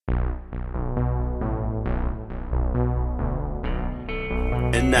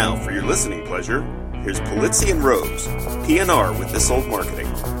And now, for your listening pleasure, here's Polizzi and Rose, PNR with This Old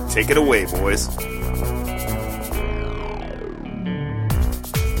Marketing. Take it away, boys.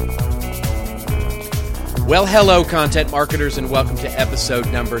 Well, hello, content marketers, and welcome to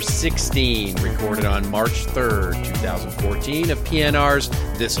episode number 16, recorded on March 3rd, 2014, of PNR's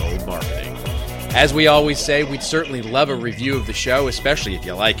This Old Marketing. As we always say, we'd certainly love a review of the show, especially if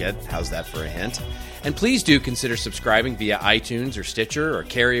you like it. How's that for a hint? And please do consider subscribing via iTunes or Stitcher or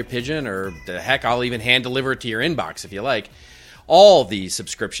Carrier Pigeon, or the heck, I'll even hand deliver it to your inbox if you like. All these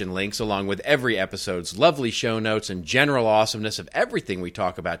subscription links, along with every episode's lovely show notes and general awesomeness of everything we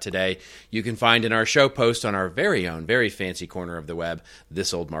talk about today, you can find in our show post on our very own, very fancy corner of the web,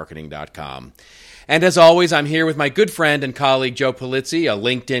 thisoldmarketing.com. And as always, I'm here with my good friend and colleague, Joe Polizzi, a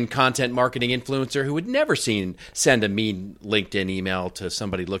LinkedIn content marketing influencer who would never send a mean LinkedIn email to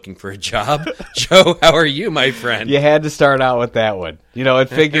somebody looking for a job. Joe, how are you, my friend? You had to start out with that one. You know, it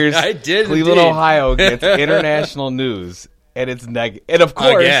figures I did Cleveland, indeed. Ohio gets international news, and it's negative. And of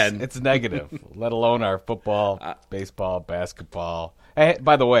course, Again. it's negative, let alone our football, baseball, basketball. Hey,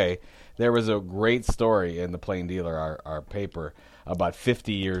 by the way, there was a great story in the Plain Dealer, our paper, about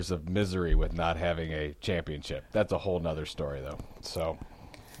 50 years of misery with not having a championship. That's a whole nother story, though. So,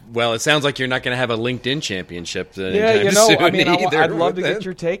 Well, it sounds like you're not going to have a LinkedIn championship yeah, anytime soon either. I'd love to with get it.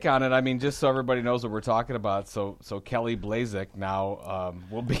 your take on it. I mean, just so everybody knows what we're talking about. So Kelly Blazek now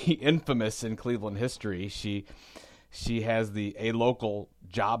will be infamous in Cleveland history. She has a local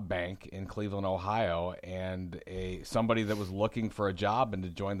job bank in Cleveland, Ohio, and somebody that was looking for a job and to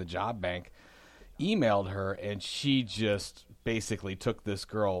join the job bank emailed her, and she just basically took this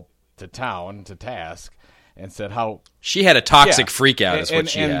girl to task and said how She had a toxic freak out is what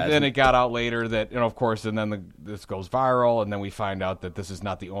she had. And then it got out later that, of course, and then this goes viral, and then we find out that this is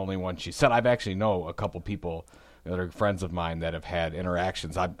not the only one she said. I've actually know a couple people that are friends of mine that have had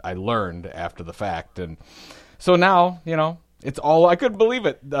interactions. I learned after the fact, and so now, it's all, I couldn't believe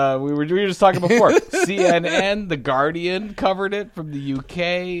it. We were just talking before. CNN, The Guardian covered it from the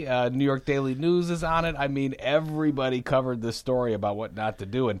UK. New York Daily News is on it. I mean, everybody covered this story about what not to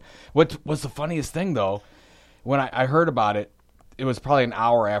do. And what was the funniest thing, though, when I heard about it, it was probably an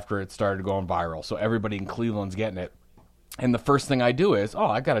hour after it started going viral. So everybody in Cleveland's getting it. And the first thing I do is,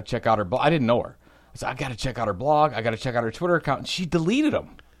 I got to check out her blog. I didn't know her. So I got to check out her blog. I got to check out her Twitter account. And she deleted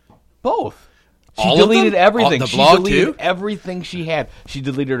them. Both. She All of deleted them? everything. The She blog, deleted too? everything she had. She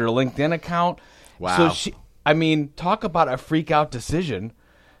deleted her LinkedIn account. Wow. So talk about a freak out decision.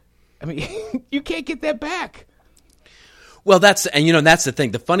 I mean, you can't get that back. Well, that's the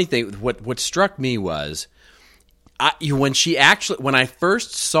thing. The funny thing, what struck me was, when I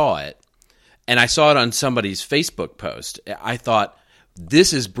first saw it, and I saw it on somebody's Facebook post, I thought,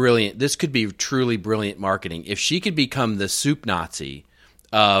 this is brilliant. This could be truly brilliant marketing. If she could become the soup Nazi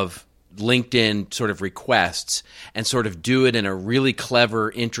of LinkedIn sort of requests and sort of do it in a really clever,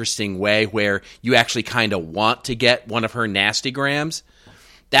 interesting way where you actually kind of want to get one of her nastygrams,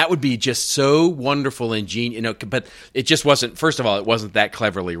 that would be just so wonderful and genius. But it just wasn't. First of all, it wasn't that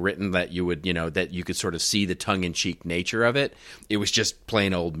cleverly written that you would, that you could sort of see the tongue-in-cheek nature of it. It was just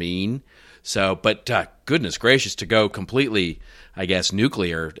plain old mean. So, but goodness gracious, to go completely, I guess,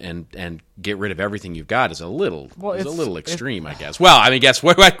 nuclear and get rid of everything you've got is a little extreme, I guess. Well, I mean, guess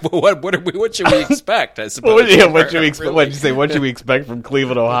what should we expect? I suppose. What should we expect? What did you say? What should we expect from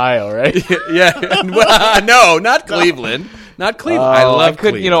Cleveland, Ohio? Right? Yeah. Well, no, not Cleveland. Not Cleveland. I love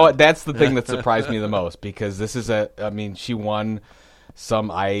Cleveland. You know what? That's the thing that surprised me the most, because this is she won some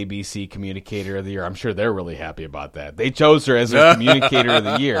IABC Communicator of the Year. I'm sure they're really happy about that. They chose her as their Communicator of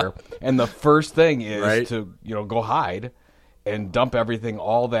the Year, and the first thing is to go hide and dump everything.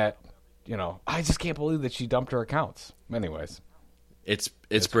 All that, I just can't believe that she dumped her accounts. Anyways, it's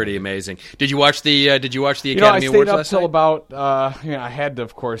pretty amazing. Did you watch the Academy Awards last night? I stayed up till about. I had to,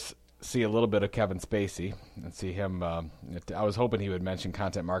 of course, see a little bit of Kevin Spacey and see him. I was hoping he would mention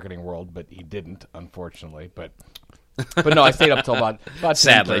Content Marketing World, but he didn't, unfortunately. But no, I stayed up till about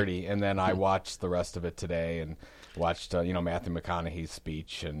 10:30, and then I watched the rest of it today and watched Matthew McConaughey's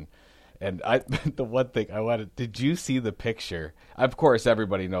speech and the one thing I wanted. Did you see the picture? Of course,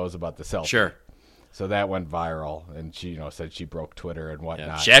 everybody knows about the selfie. Sure. So that went viral, and she said she broke Twitter and whatnot.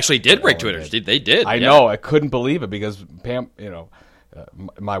 Yeah, she actually did break Twitter. They did. I know. I couldn't believe it because Pam,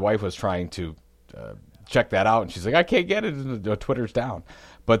 my wife was trying to check that out, and she's like, I can't get it. Twitter's down.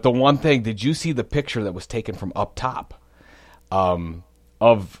 But the one thing, did you see the picture that was taken from up top of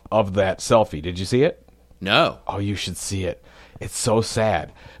that selfie? Did you see it? No. Oh, you should see it. It's so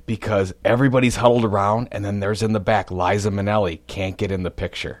sad because everybody's huddled around, and then there's in the back Liza Minnelli can't get in the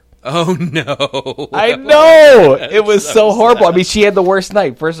picture. Oh, no. I know! It was so horrible. I mean, she had the worst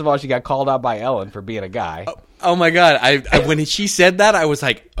night. First of all, she got called out by Ellen for being a guy. Oh my God! I when she said that, I was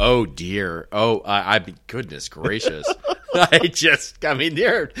like, "Oh dear! Oh, goodness gracious!" I mean,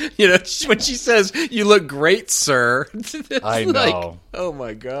 there, when she says, "You look great, sir," I know. Like, oh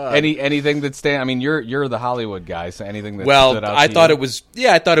my God! Anything that I mean, you're the Hollywood guy, so anything that stood out I to thought you? it was.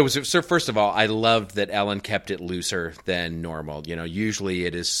 Yeah, I thought it was. So first of all, I loved that Ellen kept it looser than normal. Usually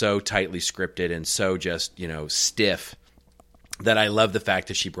it is so tightly scripted and so just stiff. That I love the fact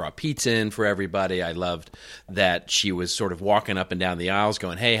that she brought pizza in for everybody. I loved that she was sort of walking up and down the aisles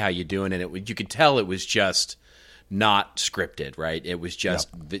going, "Hey, how you doing?" And you could tell it was just not scripted, right? It was just,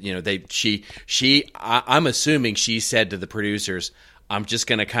 I'm assuming she said to the producers, "I'm just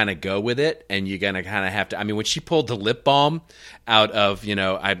going to kind of go with it, and you're going to kind of have to." I mean, when she pulled the lip balm out of, and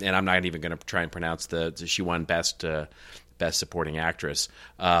I'm not even going to try and pronounce she won best supporting actress.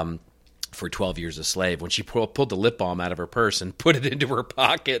 For 12 Years a Slave, when she pulled the lip balm out of her purse and put it into her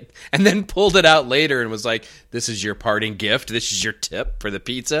pocket and then pulled it out later and was like, "This is your parting gift. This is your tip for the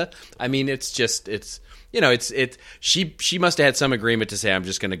pizza." I mean, she must have had some agreement to say, "I'm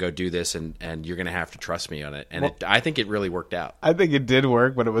just going to go do this and you're going to have to trust me on it." And I think it really worked out. I think it did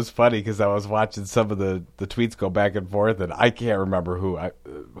work, but it was funny because I was watching some of the tweets go back and forth, and I can't remember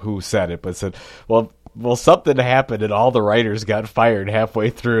who said it, but said, well, something happened and all the writers got fired halfway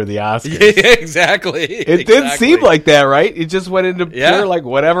through the Oscars. Yeah, exactly. It didn't seem like that, right? It just went into pure, like,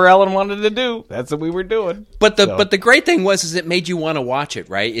 whatever Ellen wanted to do, that's what we were doing. But the great thing was it made you want to watch it,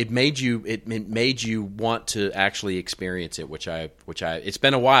 right? It made you want to actually experience it, which I it's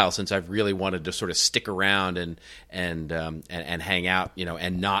been a while since I've really wanted to sort of stick around and hang out,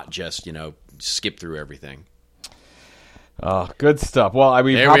 and not just skip through everything. Oh, good stuff. Well,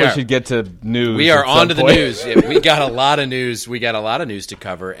 we probably should get to news. We are on to the news. Yeah, we got a lot of news. We got a lot of news to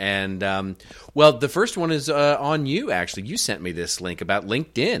cover. And, the first one is on you, actually. You sent me this link about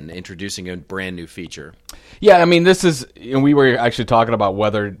LinkedIn introducing a brand new feature. Yeah, I mean, this is, we were actually talking about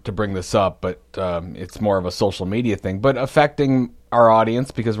whether to bring this up, but it's more of a social media thing, but affecting our audience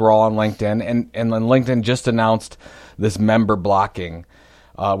because we're all on LinkedIn. And then LinkedIn just announced this member blocking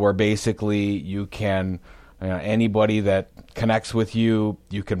where basically you can... anybody that connects with you,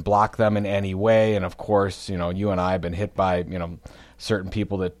 you can block them in any way. And of course, you and I have been hit by, certain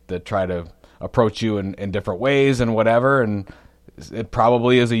people that try to approach you in different ways and whatever. And it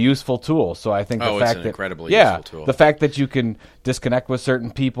probably is a useful tool. So I think it's an incredibly useful tool. The fact that you can disconnect with certain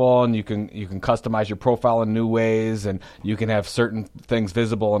people and you can customize your profile in new ways and you can have certain things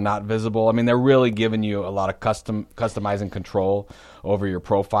visible and not visible. I mean, they're really giving you a lot of customizing control over your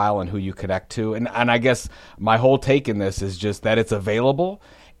profile and who you connect to. And I guess my whole take in this is just that it's available.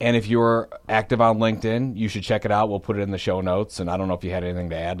 And if you're active on LinkedIn, you should check it out. We'll put it in the show notes. And I don't know if you had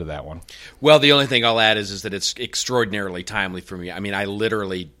anything to add to that one. Well, the only thing I'll add is that it's extraordinarily timely for me. I mean, I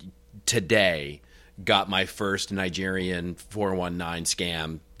literally today got my first Nigerian 419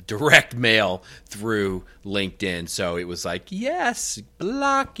 scam direct mail through LinkedIn. So it was like, yes,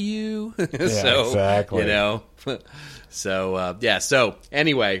 block you. Yeah, exactly. So So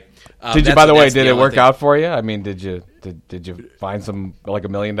anyway, did you? By the way, did it work out for you? I mean, did you find some like $1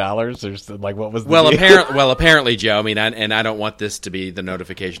 million or like what was the deal? Apparently, Joe. I mean, I don't want this to be the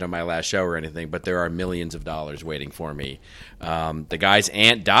notification of my last show or anything, but there are millions of dollars waiting for me. The guy's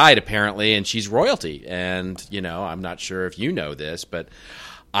aunt died apparently, and she's royalty. And I'm not sure if you know this, but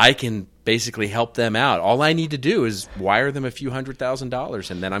I can basically help them out. All I need to do is wire them a few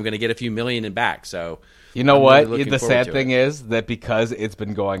 $100,000, and then I'm going to get a few million in back. So. You know what? The sad thing is that because it's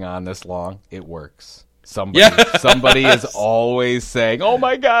been going on this long, it works. Somebody is always saying, "Oh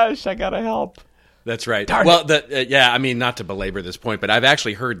my gosh, I gotta help." That's right. Darn I mean, not to belabor this point, but I've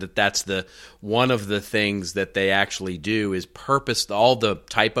actually heard that that's one of the things that they actually do is purpose. All the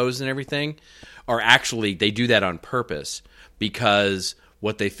typos and everything are actually they do that on purpose because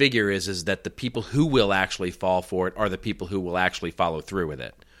what they figure is that the people who will actually fall for it are the people who will actually follow through with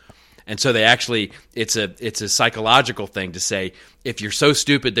it. And so they actually, it's a psychological thing to say, if you're so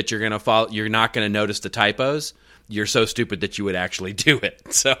stupid that you're not going to notice the typos, you're so stupid that you would actually do it.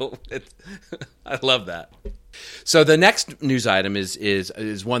 So I love that. So the next news item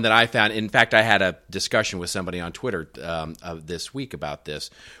is one that I found. In fact, I had a discussion with somebody on Twitter this week about this,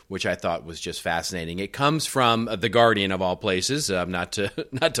 which I thought was just fascinating. It comes from The Guardian of all places. Not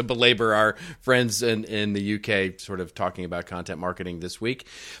to belabor our friends in the UK, sort of talking about content marketing this week,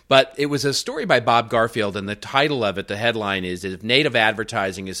 but it was a story by Bob Garfield, and the title of it, the headline is "If Native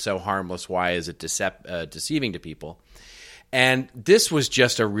Advertising is so harmless, why is it deceiving to people?" And this was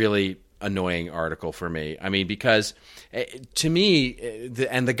just a really annoying article for me. I mean, because to me,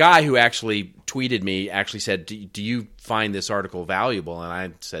 the guy who actually tweeted me actually said, do you find this article valuable? And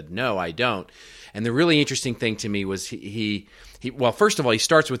I said, no, I don't. And the really interesting thing to me was he well, first of all, he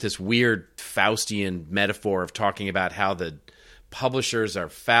starts with this weird Faustian metaphor of talking about how the publishers are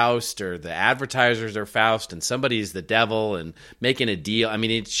Faust or the advertisers are Faust and somebody's the devil and making a deal. I mean,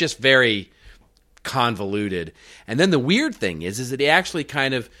 it's just very convoluted. And then the weird thing is that he actually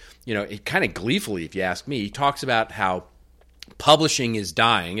kind of gleefully, if you ask me, he talks about how publishing is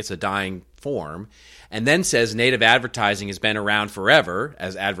dying. It's a dying form. And then says native advertising has been around forever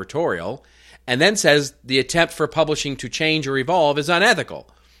as advertorial. And then says the attempt for publishing to change or evolve is unethical.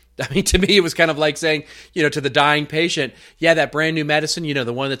 I mean, to me, it was kind of like saying, to the dying patient, yeah, that brand new medicine,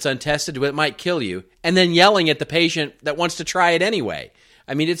 the one that's untested, it might kill you. And then yelling at the patient that wants to try it anyway.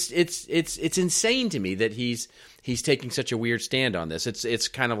 I mean, it's insane to me that he's taking such a weird stand on this. It's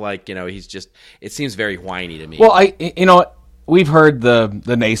kind of like, it seems very whiny to me. Well, we've heard the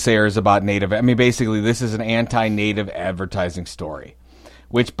naysayers about native. I mean, basically, this is an anti-native advertising story,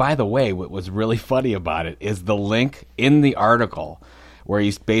 which, by the way, what was really funny about it is the link in the article where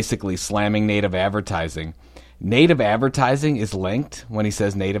he's basically slamming native advertising. Native advertising is linked when he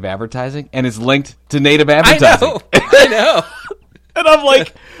says native advertising, and is linked to native advertising. I know. And I'm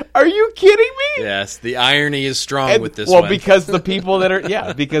like, are you kidding me? Yes, the irony is strong with this one. Well, because the people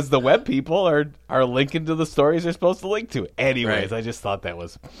because the web people are linking to the stories they're supposed to link to. Anyways, right. I just thought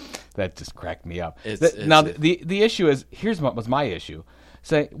that just cracked me up. The issue is, here's what was my issue.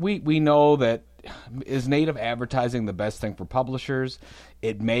 Say, we know that, is native advertising the best thing for publishers?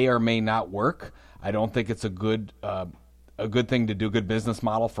 It may or may not work. I don't think it's a good thing to do, good business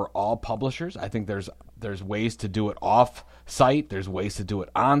model for all publishers. I think there's ways to do it off site. There's ways to do it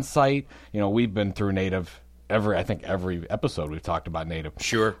on site. We've been through native every episode we've talked about native.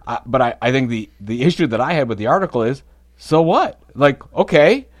 Sure. But I think the issue that I had with the article is, so what? Like,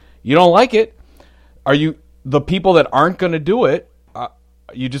 okay, you don't like it. Are you the people that aren't going to do it?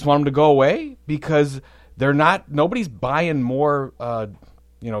 You just want them to go away because nobody's buying more,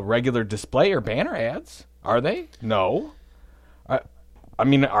 regular display or banner ads, are they? No. I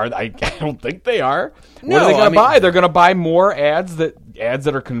don't think they are. No, what are they going to buy? They're going to buy more ads that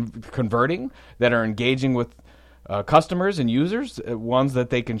are converting, that are engaging with customers and users, ones that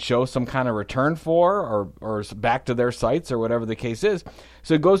they can show some kind of return for or back to their sites or whatever the case is.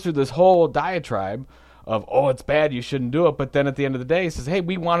 So it goes through this whole diatribe of, oh, it's bad, you shouldn't do it. But then at the end of the day, it says, hey,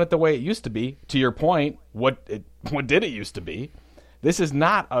 we want it the way it used to be. To your point, what did it used to be? This is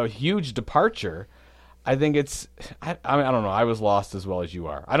not a huge departure. I think I don't know. I was lost as well as you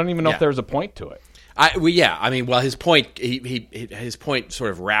are. I don't even know if there's a point to it. His point, his point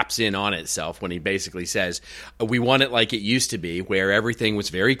sort of wraps in on itself when he basically says, we want it like it used to be, where everything was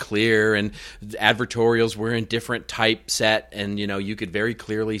very clear and advertorials were in different typeset and, you could very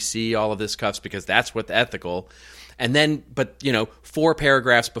clearly see all of this stuff because that's what's ethical. And then, but 4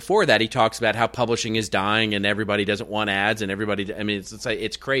 paragraphs before that, he talks about how publishing is dying and everybody doesn't want ads and everybody. I mean,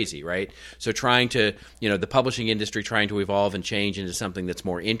 it's crazy, right? So trying to, the publishing industry trying to evolve and change into something that's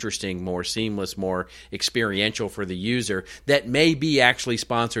more interesting, more seamless, more experiential for the user that may be actually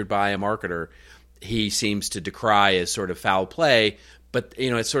sponsored by a marketer, he seems to decry as sort of foul play. But,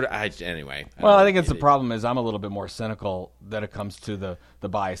 it's sort of, anyway. Well, I think it's the problem is I'm a little bit more cynical that it comes to the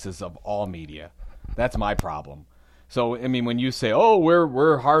biases of all media. That's my problem. So, I mean, when you say, oh,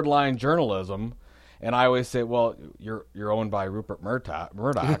 we're hardline journalism, and I always say, well, you're owned by Rupert Murdoch.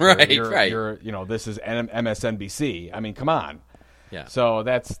 Right. You're, this is MSNBC. I mean, come on. Yeah. So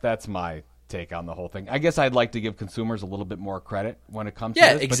that's my take on the whole thing. I guess I'd like to give consumers a little bit more credit when it comes to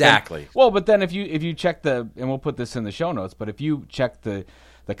this. Yeah, exactly. But then if you check and we'll put this in the show notes, but if you check the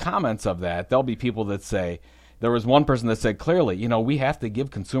comments of that, there'll be people that say, there was one person that said clearly, we have to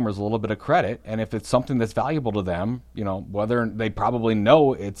give consumers a little bit of credit, and if it's something that's valuable to them, whether they probably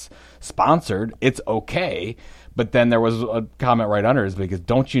know it's sponsored, it's okay. But then there was a comment right under it because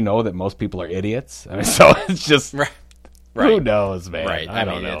don't you know that most people are idiots? I mean, so it's just right. Who knows, man? Right. I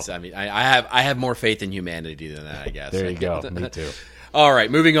don't know. I have more faith in humanity than that, I guess. There you go. Me too. All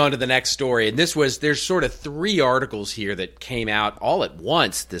right, moving on to the next story. And there's sort of 3 articles here that came out all at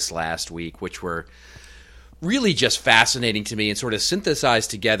once this last week, which were really just fascinating to me and sort of synthesized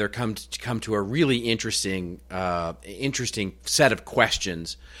together come to a really interesting set of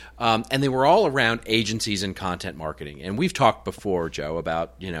questions. And they were all around agencies and content marketing. And we've talked before, Joe,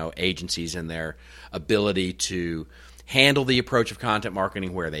 about, agencies and their ability to handle the approach of content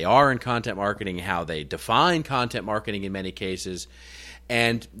marketing, where they are in content marketing, how they define content marketing in many cases.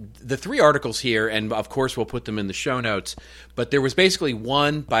 And the 3 articles here, and of course we'll put them in the show notes, but there was basically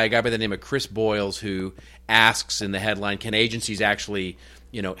one by a guy by the name of Chris Boyles who asks in the headline, can agencies actually,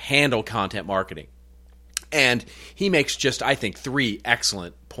 handle content marketing? And he makes just, I think, 3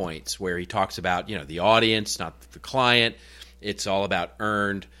 excellent points where he talks about, the audience, not the client. It's all about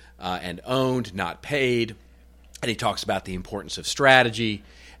earned and owned, not paid. And he talks about the importance of strategy.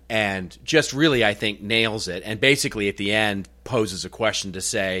 And just really, I think, nails it. And basically, at the end, poses a question to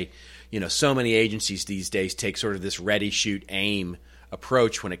say, so many agencies these days take sort of this ready, shoot, aim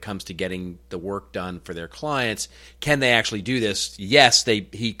approach when it comes to getting the work done for their clients. Can they actually do this? Yes,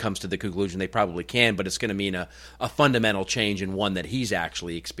 he comes to the conclusion they probably can, but it's going to mean a fundamental change, and one that he's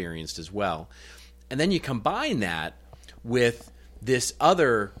actually experienced as well. And then you combine that with this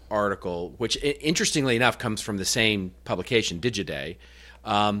other article, which interestingly enough comes from the same publication, Digiday,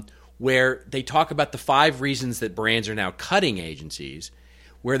 where they talk about the 5 reasons that brands are now cutting agencies,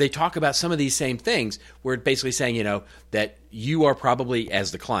 where they talk about some of these same things, where it's basically saying, that you are probably,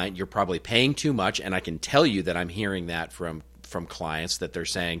 as the client, you're probably paying too much, and I can tell you that I'm hearing that from clients, that they're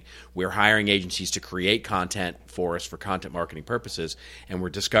saying, we're hiring agencies to create content for us for content marketing purposes, and we're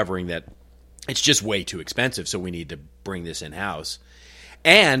discovering that it's just way too expensive, so we need to bring this in-house.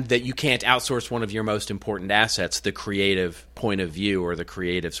 And that you can't outsource one of your most important assets, the creative point of view or the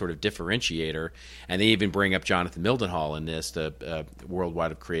creative sort of differentiator. And they even bring up Jonathan Mildenhall in this, the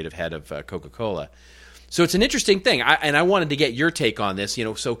worldwide creative head of Coca-Cola. So it's an interesting thing. I wanted to get your take on this.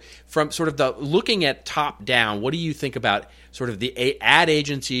 So from sort of the looking at top down, what do you think about sort of the ad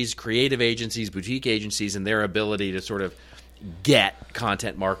agencies, creative agencies, boutique agencies, and their ability to sort of get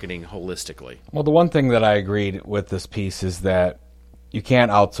content marketing holistically? Well, the one thing that I agreed with this piece is that you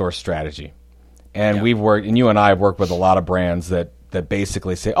can't outsource strategy. And we've worked, and you and I have worked with a lot of brands that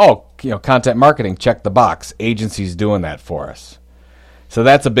basically say, content marketing, check the box. Agency's doing that for us. So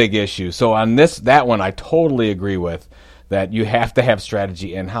that's a big issue. So on that one, I totally agree with that you have to have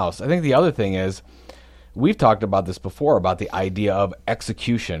strategy in-house. I think the other thing is, we've talked about this before, about the idea of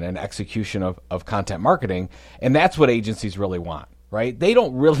execution and execution of content marketing, and that's what agencies really want, right? They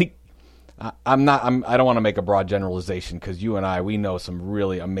don't really I don't want to make a broad generalization, because you and I, we know some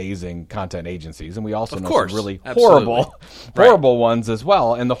really amazing content agencies, and we also know some really horrible ones as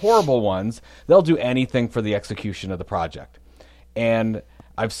well. And the horrible ones, they'll do anything for the execution of the project. And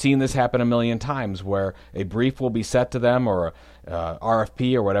I've seen this happen a million times, where a brief will be set to them, or a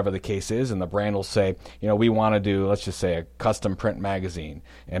RFP or whatever the case is, and the brand will say, we want to do, let's just say, a custom print magazine,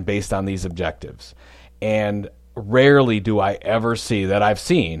 and based on these objectives. And rarely do I ever see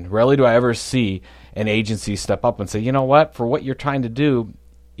an agency step up and say, you know what, for what you're trying to do,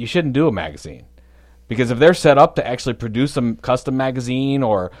 you shouldn't do a magazine. Because if they're set up to actually produce a custom magazine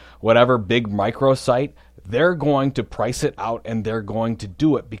or whatever big microsite, they're going to price it out, and they're going to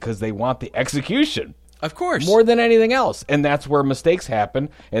do it because they want the execution. Of course. More than anything else. And that's where mistakes happen,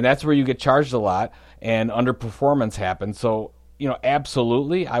 and that's where you get charged a lot, and underperformance happens. So,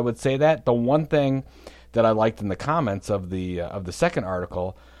 absolutely, I would say that. The one thing that I liked in the comments of the second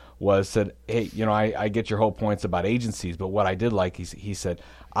article was that, hey, I get your whole points about agencies, but what I did like, he said,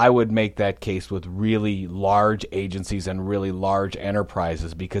 I would make that case with really large agencies and really large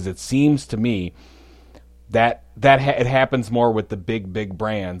enterprises, because it seems to me that it happens more with the big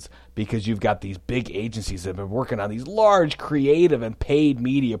brands, because you've got these big agencies that have been working on these large creative and paid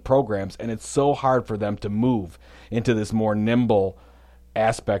media programs, and it's so hard for them to move into this more nimble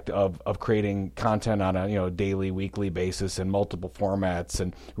aspect of creating content on a daily, weekly basis in multiple formats,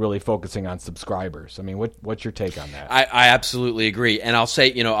 and really focusing on subscribers. I mean, what's your take on that? I absolutely agree, and I'll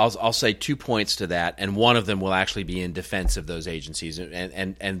say I'll say 2 points to that, and one of them will actually be in defense of those agencies.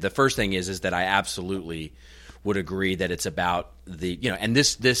 And the first thing is that I absolutely would agree that it's about the and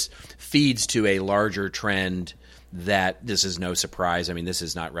this feeds to a larger trend. That this is no surprise. I mean, this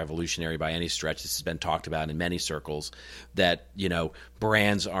is not revolutionary by any stretch. This has been talked about in many circles, that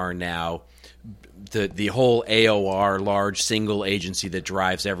brands are now the whole AOR, large single agency that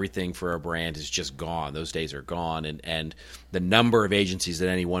drives everything for a brand, is just gone. Those days are gone, and the number of agencies that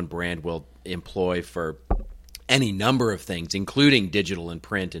any one brand will employ for any number of things, including digital and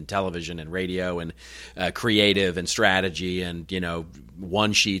print and television and radio and creative and strategy and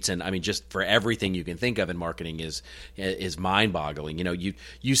one sheets, and I mean, just for everything you can think of in marketing is mind-boggling.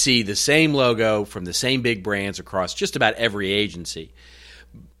 You see the same logo from the same big brands across just about every agency.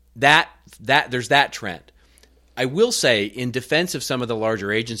 That there's that trend. I will say, in defense of some of the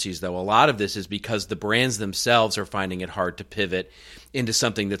larger agencies, though, a lot of this is because the brands themselves are finding it hard to pivot into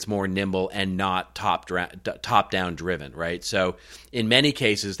something that's more nimble and not top-down driven, right? So in many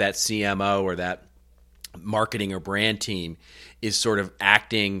cases, that CMO or that marketing or brand team is sort of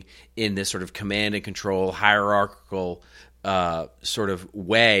acting in this sort of command and control, hierarchical sort of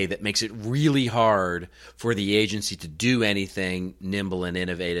way that makes it really hard for the agency to do anything nimble and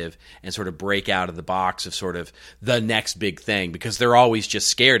innovative and sort of break out of the box of sort of the next big thing, because they're always just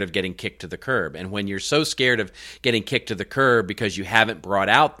scared of getting kicked to the curb. And when you're so scared of getting kicked to the curb because you haven't brought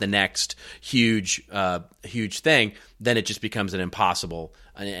out the next huge thing, then it just becomes an impossible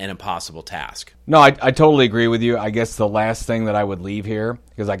task. No, I totally agree with you. I guess the last thing that I would leave here,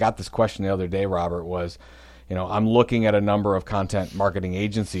 because I got this question the other day, Robert, was, I'm looking at a number of content marketing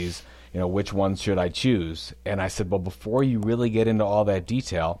agencies, which ones should I choose? And I said, well, before you really get into all that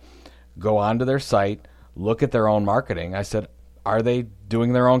detail, go onto their site, look at their own marketing. I said, are they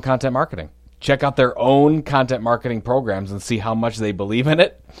doing their own content marketing? Check out their own content marketing programs and see how much they believe in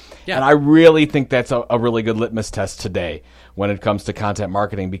it. Yeah. And I really think that's a really good litmus test today when it comes to content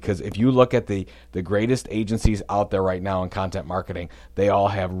marketing, because if you look at the greatest agencies out there right now in content marketing, they all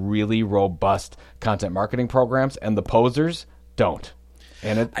have really robust content marketing programs, and the posers don't.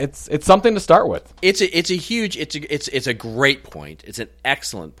 And it's something to start with. It's a great point. It's an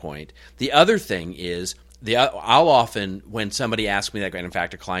excellent point. The other thing is, I'll often, when somebody asks me that, and in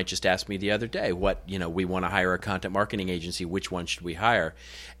fact, a client just asked me the other day, we want to hire a content marketing agency, which one should we hire?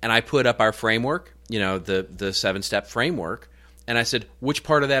 And I put up our framework, the 7-step framework, and I said, which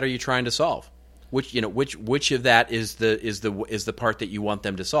part of that are you trying to solve? Which of that is the part that you want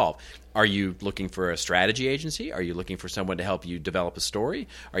them to solve? Are you looking for a strategy agency? Are you looking for someone to help you develop a story?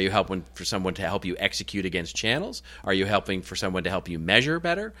 Are you helping for someone to help you execute against channels? Are you helping for someone to help you measure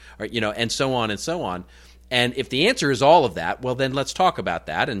better? Or, and so on and so on. And if the answer is all of that, well, then let's talk about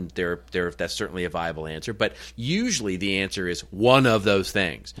that. And that's certainly a viable answer. But usually the answer is one of those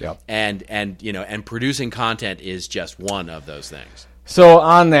things. Yep. And producing content is just one of those things. So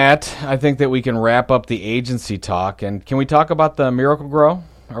on that, I think that we can wrap up the agency talk. And can we talk about the Miracle Grow?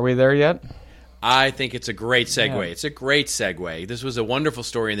 Are we there yet? I think it's a great segue. Yeah. It's a great segue. This was a wonderful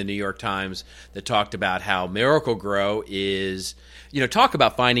story in the New York Times that talked about how Miracle Grow is, talk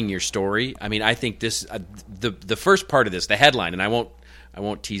about finding your story. I mean, I think this, the first part of this, the headline, and I won't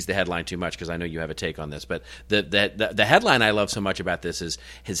tease the headline too much because I know you have a take on this, but the headline I love so much about this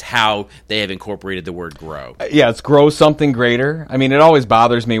is how they have incorporated the word grow. Yeah, it's grow something greater. I mean, it always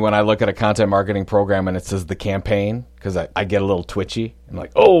bothers me when I look at a content marketing program and it says the campaign, because I get a little twitchy. I'm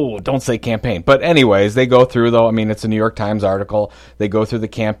like, oh, don't say campaign. But anyways, they go through, though. I mean, it's a New York Times article. They go through the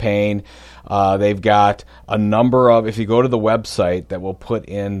campaign. They've got a number of, if you go to the website that we'll put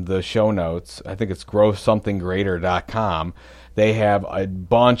in the show notes, I think it's growsomethinggreater.com. They have a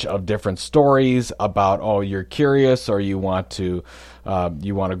bunch of different stories about, you're curious, or you want to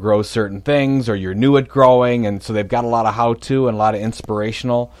grow certain things, or you're new at growing. And so they've got a lot of how-to and a lot of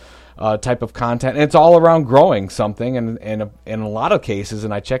inspirational type of content. And it's all around growing something. And in a lot of cases,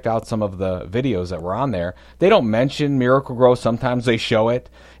 and I checked out some of the videos that were on there, they don't mention Miracle Grow. Sometimes they show it.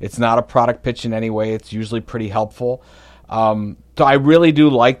 It's not a product pitch in any way. It's usually pretty helpful. So I really do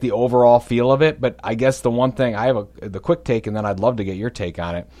like the overall feel of it, but I guess the one thing, I have the quick take, and then I'd love to get your take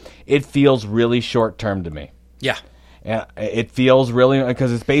on it. It feels really short-term to me. Yeah. And it feels really,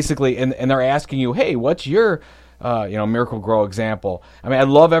 because it's basically, and they're asking you, hey, what's your, Miracle Grow example? I mean, I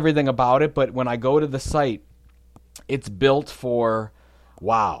love everything about it, but when I go to the site, it's built for,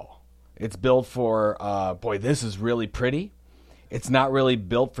 wow. It's built for, boy, this is really pretty. It's not really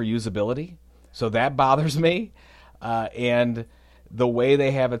built for usability, so that bothers me. And the way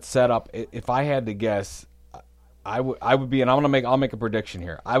they have it set up, if I had to guess, I would be, and I'll make a prediction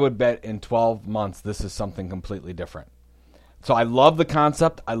here. I would bet in 12 months this is something completely different. So I love the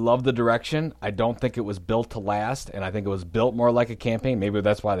concept. I love the direction. I don't think it was built to last, and I think it was built more like a campaign. Maybe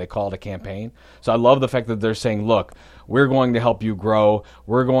that's why they call it a campaign. So I love the fact that they're saying, look, we're going to help you grow.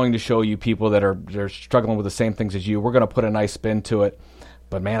 We're going to show you people that are struggling with the same things as you. We're going to put a nice spin to it.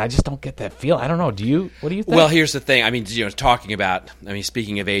 But, man, I just don't get that feel. I don't know. What do you think? Well, here's the thing. I mean,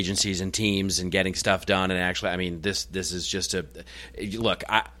 speaking of agencies and teams and getting stuff done, and actually, I mean, this is just look,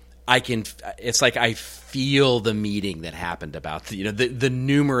 it's like I feel the meeting that happened about, the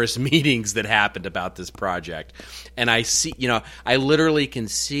numerous meetings that happened about this project. And I see, I literally can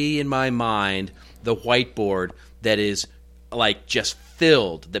see in my mind the whiteboard that is like just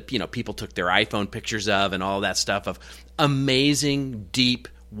filled, that, people took their iPhone pictures of and all that stuff, of amazing, deep,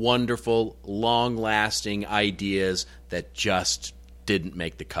 wonderful, long-lasting ideas that just didn't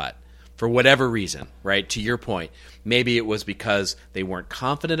make the cut for whatever reason, right? To your point, maybe it was because they weren't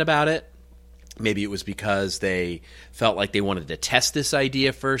confident about it. Maybe it was because they felt like they wanted to test this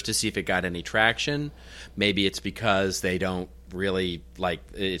idea first to see if it got any traction. Maybe it's because they don't really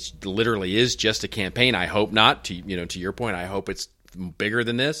it literally is just a campaign. I hope not. To your point, I hope it's bigger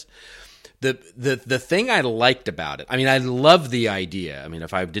than this. The thing I liked about it, I mean, I love the idea. I mean,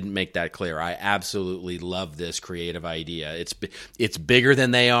 if I didn't make that clear, I absolutely love this creative idea. It's bigger than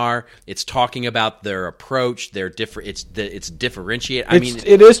they are. It's talking about their approach. They're different. It's differentiate.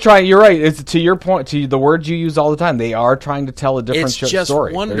 It is trying. You're right. It's to your point. To the words you use all the time. They are trying to tell a different story. It's just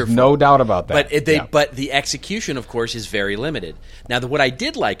wonderful. There's no doubt about that. But the execution, of course, is very limited. Now, what I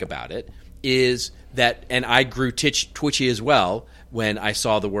did like about it is that, and I grew twitchy as well when I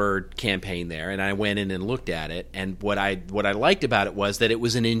saw the word campaign there, and I went in and looked at it. And what I liked about it was that it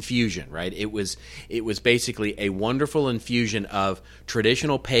was an infusion, right? It was basically a wonderful infusion of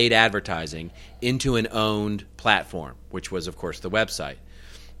traditional paid advertising into an owned platform, which was, of course, the website.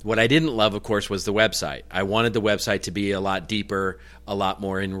 What I didn't love, of course, was the website. I wanted the website to be a lot deeper, a lot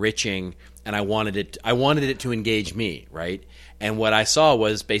more enriching, and I wanted it to engage me, right? And what I saw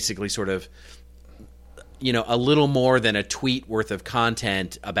was basically sort of, a little more than a tweet worth of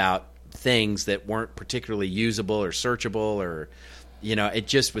content about things that weren't particularly usable or searchable, or,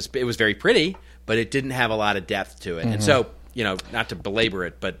 it was very pretty, but it didn't have a lot of depth to it. Mm-hmm. And so, not to belabor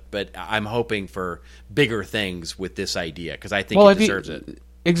it, but I'm hoping for bigger things with this idea because I think it deserves it.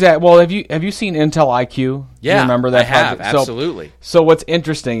 Exactly. Well, have you seen Intel IQ? Yeah, you remember that? I have, absolutely. So what's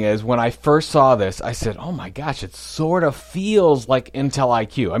interesting is when I first saw this, I said, "Oh my gosh, it sort of feels like Intel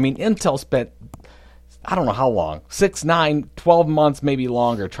IQ." I mean, Intel spent, I don't know how long, 6, 9, 12 months, maybe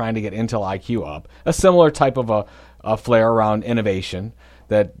longer, trying to get Intel IQ up. A similar type of a flair around innovation,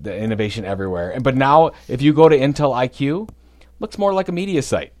 the innovation everywhere. But now, if you go to Intel IQ, looks more like a media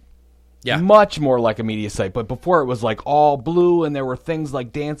site. Yeah. Much more like a media site. But before it was like all blue and there were things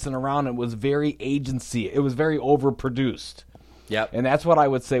like dancing around. It was very agency. It was very overproduced. Yep. And that's what I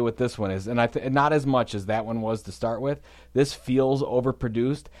would say with this one is, and not as much as that one was to start with. This feels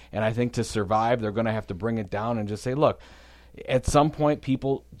overproduced, and I think to survive, they're going to have to bring it down and just say, look, at some point,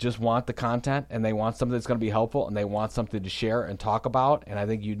 people just want the content, and they want something that's going to be helpful, and they want something to share and talk about, and I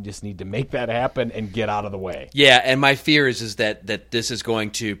think you just need to make that happen and get out of the way. Yeah, and my fear is that this is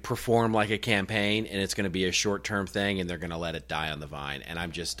going to perform like a campaign, and it's going to be a short-term thing, and they're going to let it die on the vine, and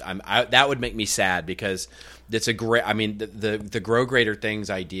that would make me sad because it's a great. I mean, the Grow Greater Things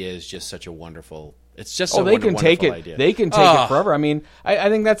idea is just such a wonderful. It's just so they can take it. Idea. They can take it forever. I mean, I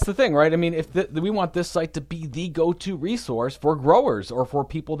think that's the thing, right? I mean, if we want this site to be the go-to resource for growers or for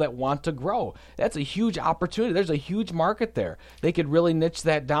people that want to grow, that's a huge opportunity. There's a huge market there. They could really niche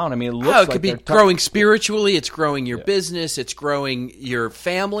that down. I mean, it looks like could be growing spiritually. It's growing your business. It's growing your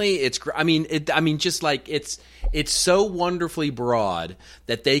family. It's so wonderfully broad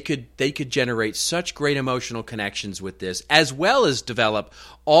that they could generate such great emotional connections with this, as well as develop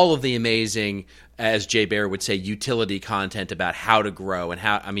all of the amazing, as Jay Baer would say, utility content about how to grow and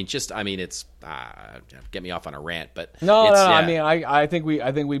how. It's get me off on a rant, but no. I mean, I think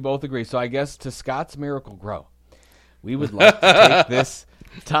we both agree. So I guess to Scott's Miracle Grow, we would like to take this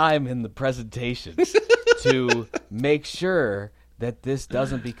time in the presentation to make sure that this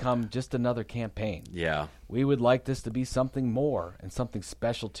doesn't become just another campaign. Yeah. We would like this to be something more and something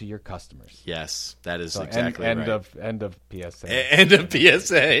special to your customers. Yes, that is exactly right. End of PSA. End of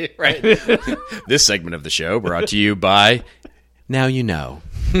PSA, right. This segment of the show brought to you by Now You Know.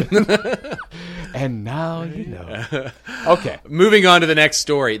 And now you know. Okay. Moving on to the next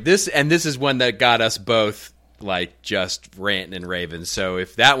story. This is one that got us both just ranting and raving. So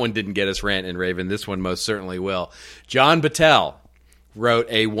if that one didn't get us ranting and raving, this one most certainly will. John Battelle wrote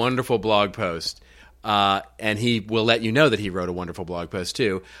a wonderful blog post, and he will let you know that he wrote a wonderful blog post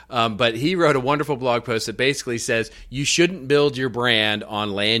too. But he wrote a wonderful blog post that basically says you shouldn't build your brand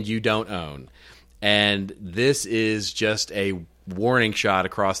on land you don't own. And this is just a warning shot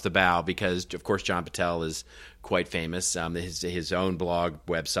across the bow because, of course, John Battelle is quite famous. His own blog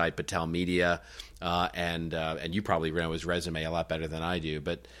website, Battelle Media, and you probably know his resume a lot better than I do,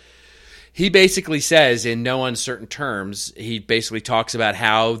 but he basically says, in no uncertain terms, he basically talks about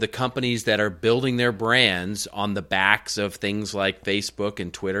how the companies that are building their brands on the backs of things like Facebook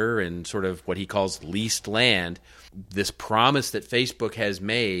and Twitter and sort of what he calls leased land, this promise that Facebook has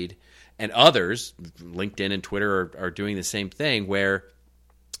made, and others, LinkedIn and Twitter are doing the same thing, where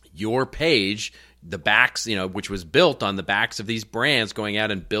your page, the backs, which was built on the backs of these brands going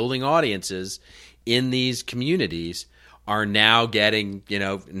out and building audiences in these communities, are now getting,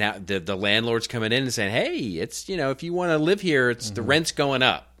 now the landlord's coming in and saying, hey, it's, if you want to live here, it's the rent's going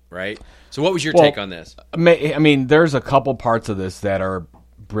up. right? So what was your take on this? I mean, there's a couple parts of this that are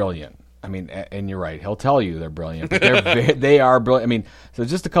brilliant. I mean, and you're right. He'll tell you they're brilliant. But they are brilliant. I mean, so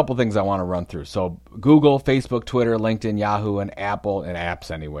just a couple things I want to run through. So Google, Facebook, Twitter, LinkedIn, Yahoo, and Apple, and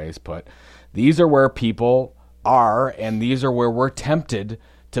apps anyways. But these are where people are, and these are where we're tempted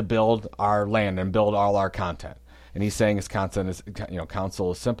to build our land and build all our content. And he's saying his content is,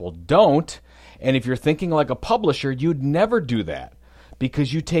 counsel is simple. Don't. And if you're thinking like a publisher, you'd never do that.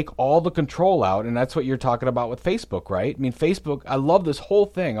 Because you take all the control out, and that's what you're talking about with Facebook, right? I mean, Facebook, I love this whole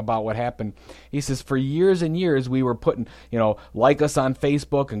thing about what happened. He says for years and years we were putting, like us on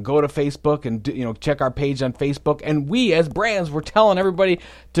Facebook and go to Facebook and, check our page on Facebook. And we as brands were telling everybody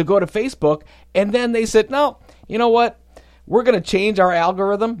to go to Facebook. And then they said, no, you know what? We're going to change our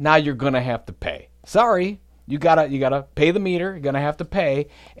algorithm. Now you're going to have to pay. Sorry, you gotta pay the meter. You're going to have to pay.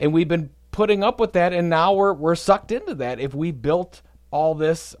 And we've been putting up with that, and now we're sucked into that if we built all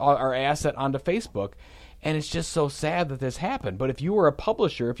this, our asset onto Facebook. And it's just so sad that this happened. But if you were a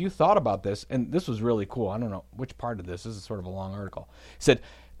publisher, if you thought about this, and this was really cool. I don't know which part of this. This is sort of a long article. It said,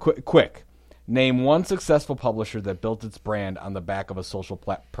 quick, name one successful publisher that built its brand on the back of a social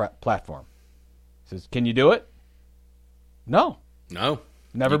platform. It says, can you do it? No.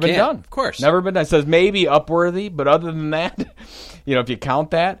 Never been done. Of course. Never been done. It says maybe Upworthy, but other than that, if you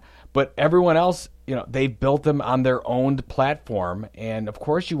count that, but everyone else, they built them on their own platform. And of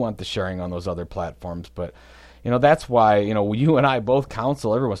course you want the sharing on those other platforms. But, that's why, you and I both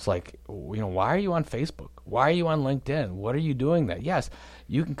counsel. Everyone's like, why are you on Facebook? Why are you on LinkedIn? What are you doing there? Yes,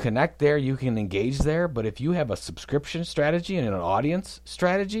 you can connect there. You can engage there. But if you have a subscription strategy and an audience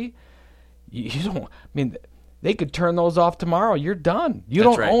strategy, you don't, they could turn those off tomorrow. You're done. You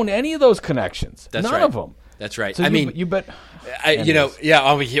don't own any of those connections. None of them. That's right. So you bet.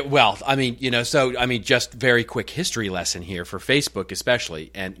 Just very quick history lesson here for Facebook,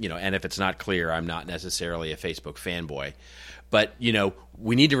 especially, and if it's not clear, I'm not necessarily a Facebook fanboy, but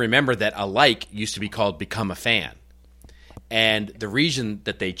we need to remember that a like used to be called become a fan, and the reason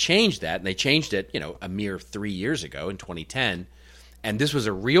that they changed that, and they changed it, a mere 3 years ago in 2010, and this is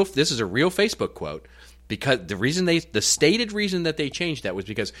a real Facebook quote. Because the stated reason that they changed that was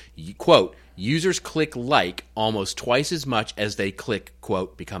because, quote, users click like almost twice as much as they click,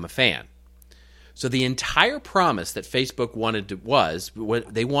 quote, become a fan. So the entire promise that Facebook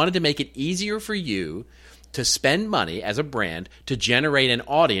they wanted to make it easier for you to spend money as a brand to generate an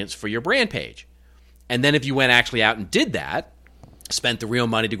audience for your brand page. And then if you went actually out and did that, spent the real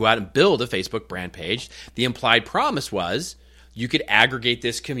money to go out and build a Facebook brand page, the implied promise was you could aggregate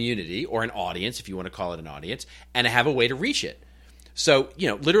this community or an audience, if you want to call it an audience, and have a way to reach it. So,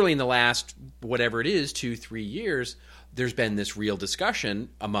 literally in the last, whatever it is, 2-3 years, there's been this real discussion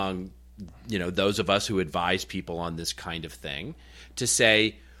among, those of us who advise people on this kind of thing to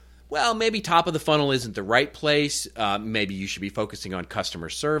say, well, maybe top of the funnel isn't the right place. Maybe you should be focusing on customer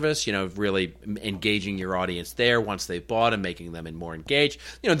service, really engaging your audience there once they've bought and making them more engaged.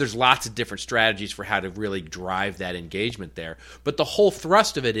 There's lots of different strategies for how to really drive that engagement there. But the whole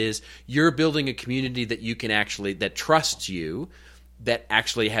thrust of it is you're building a community that you can that trusts you, that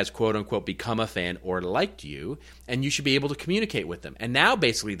actually has, quote unquote, become a fan or liked you, and you should be able to communicate with them. And now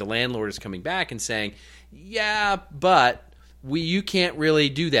basically the landlord is coming back and saying, yeah, but you can't really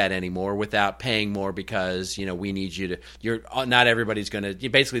do that anymore without paying more because, we need you to, not everybody's going to,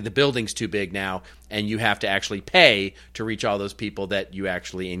 basically the building's too big now and you have to actually pay to reach all those people that you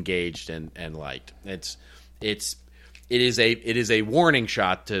actually engaged and liked. It is a warning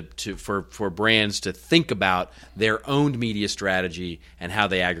shot for brands to think about their owned media strategy and how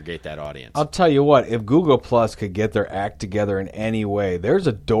they aggregate that audience. I'll tell you what, if Google Plus could get their act together in any way, there's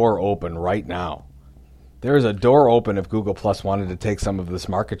a door open right now. There is a door open if Google Plus wanted to take some of this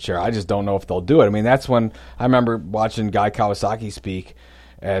market share. I just don't know if they'll do it. That's when I remember watching Guy Kawasaki speak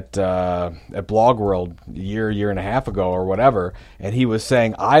at Blog World a year and a half ago or whatever, and he was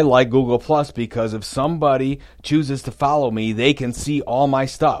saying, I like Google Plus because if somebody chooses to follow me, they can see all my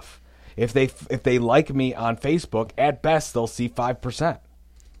stuff. If they like me on Facebook, at best they'll see 5%.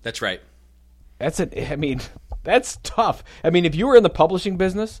 That's right. That's tough. If you were in the publishing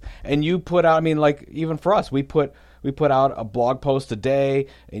business and you put out, even for us, we put out a blog post a day,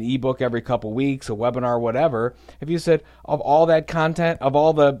 an ebook every couple weeks, a webinar, whatever. If you said of all that content, of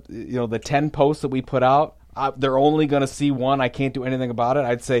all the the 10 posts that we put out, they're only going to see one. I can't do anything about it.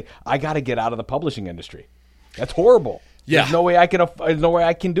 I'd say I got to get out of the publishing industry. That's horrible. Yeah. There's no way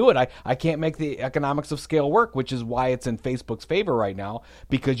I can do it. I can't make the economics of scale work, which is why it's in Facebook's favor right now,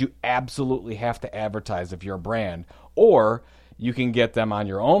 because you absolutely have to advertise if you're a brand, or you can get them on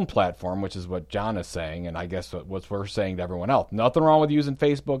your own platform, which is what John is saying, and I guess what we're saying to everyone else. Nothing wrong with using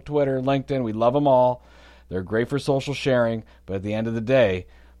Facebook, Twitter, LinkedIn. We love them all. They're great for social sharing, but at the end of the day,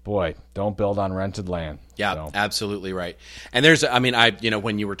 boy, don't build on rented land. Yeah, So. Absolutely right. And there's, I mean,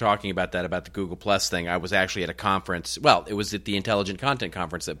 when you were talking about that, about the Google Plus thing, I was actually at a conference. Well, it was at the Intelligent Content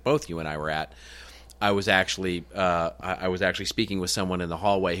Conference that both you and I were at. I was actually speaking with someone in the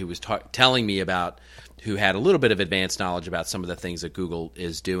hallway who was telling me about, who had a little bit of advanced knowledge about some of the things that Google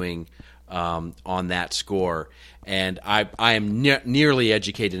is doing on that score. And I am nearly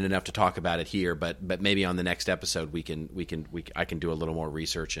educated enough to talk about it here, but maybe on the next episode I can do a little more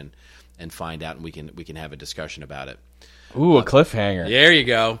research and find out, and we can have a discussion about it. Ooh, a cliffhanger. There you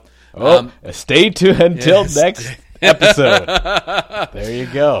go. Stay tuned until next episode. There you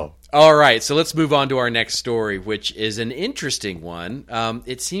go. All right, so let's move on to our next story, which is an interesting one.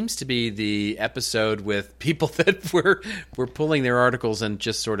 It seems to be the episode with people that were pulling their articles and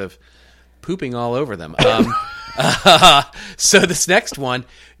just sort of pooping all over them. So this next one,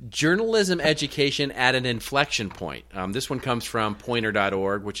 journalism education at an inflection point. This one comes from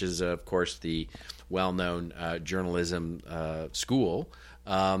pointer.org, which is, of course, the well-known journalism school.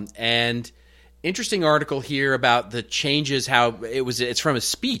 And interesting article here about the changes, it's from a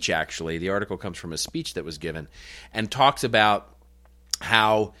speech, actually. The article comes from a speech that was given and talks about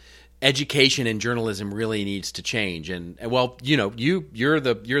how education in journalism really needs to change. And well, you're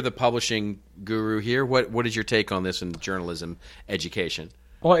the publishing guru here. What is your take on this in journalism education?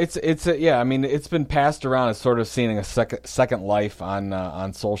 Well, it's been passed around as sort of seeing a second life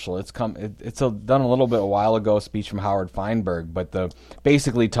on social. It's done a little bit a while ago, a speech from Howard Feinberg, but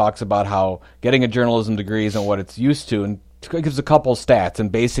basically talks about how getting a journalism degree isn't what it's used to, and gives a couple stats,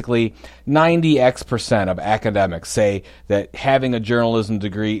 and basically 90% of academics say that having a journalism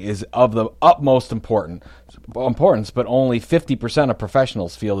degree is of the utmost importance, but only 50% of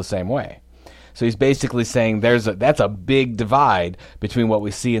professionals feel the same way. So he's basically saying that's a big divide between what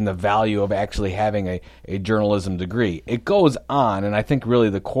we see in the value of actually having a journalism degree. It goes on, and I think really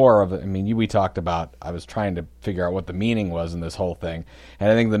the core of it, we talked about, I was trying to figure out what the meaning was in this whole thing,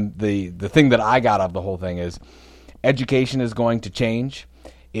 and I think the thing that I got out of the whole thing is education is going to change.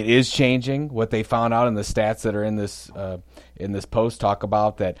 It is changing. What they found out in the stats that are in this post talk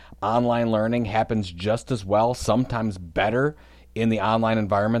about that online learning happens just as well, sometimes better, in the online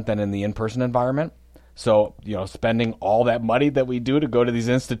environment than in the in-person environment. So, spending all that money that we do to go to these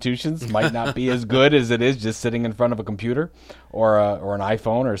institutions might not be as good as it is just sitting in front of a computer or an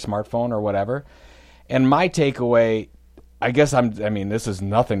iPhone or a smartphone or whatever. And my takeaway, I guess this has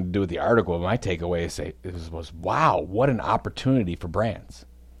nothing to do with the article, but my takeaway was, wow, what an opportunity for brands.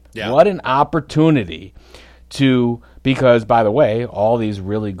 Yeah. What an opportunity because, by the way, all these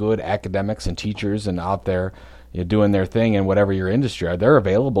really good academics and teachers and out there doing their thing in whatever your industry are, they're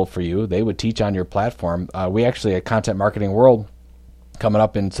available for you. They would teach on your platform. We actually, at Content Marketing World, coming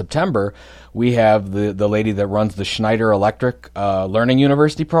up in September, we have the lady that runs the Schneider Electric Learning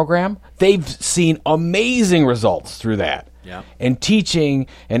University program. They've seen amazing results through that. Yeah. And teaching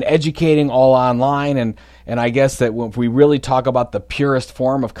and educating all online. And I guess that if we really talk about the purest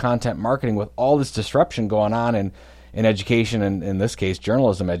form of content marketing with all this disruption going on in education, and in this case,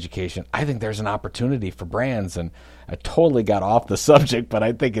 journalism education, I think there's an opportunity for brands. And I totally got off the subject, but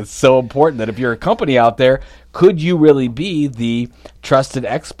I think it's so important that if you're a company out there, could you really be the trusted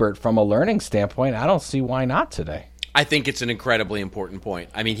expert from a learning standpoint? I don't see why not today. I think it's an incredibly important point.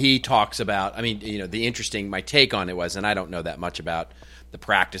 He talks about, my take on it was, and I don't know that much about the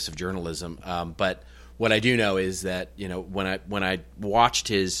practice of journalism, but what I do know is that, when I watched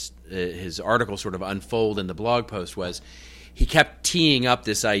his article sort of unfold in the blog post, was he kept teeing up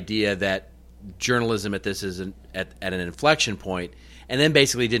this idea that journalism at an inflection point, and then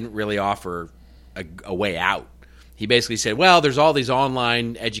basically didn't really offer a way out. He basically said, well, there's all these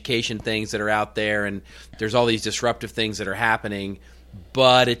online education things that are out there, and there's all these disruptive things that are happening,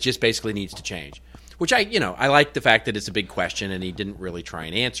 but it just basically needs to change. Which I like the fact that it's a big question, and he didn't really try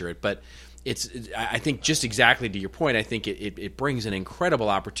and answer it, but I think just exactly to your point, I think it brings an incredible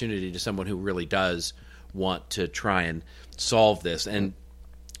opportunity to someone who really does want to try and solve this. And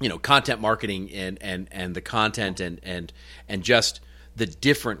content marketing and the content and just the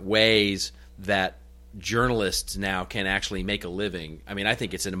different ways that journalists now can actually make a living. I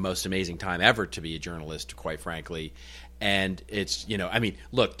think it's the most amazing time ever to be a journalist, quite frankly. And it's, I mean,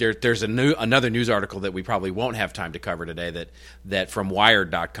 look, there's another news article that we probably won't have time to cover today that from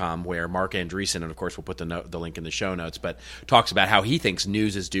Wired.com, where Mark Andreessen, and of course we'll put the link in the show notes, but talks about how he thinks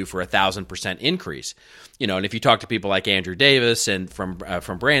news is due for 1,000% increase. And if you talk to people like Andrew Davis and from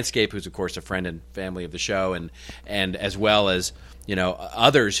Brandscape, who's of course a friend and family of the show, and as well as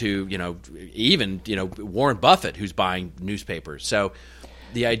others who even Warren Buffett, who's buying newspapers. So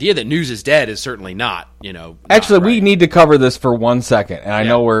the idea that news is dead is certainly not, Actually, not right. We need to cover this for 1 second. And I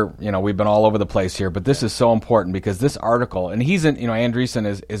know we've been all over the place here, but this is so important because this article, and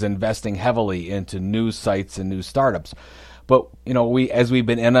Andreessen is investing heavily into news sites and news startups. But, we've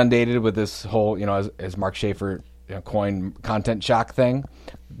been inundated with this whole, as Mark Schaefer coined content shock thing.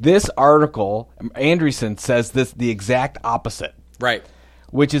 This article, Andreessen says the exact opposite. Right.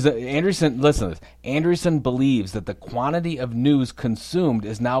 Which is, Andreessen, listen to this. Andreessen believes that the quantity of news consumed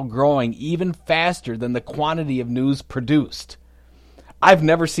is now growing even faster than the quantity of news produced. I've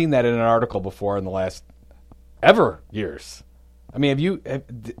never seen that in an article before in the last years. I mean,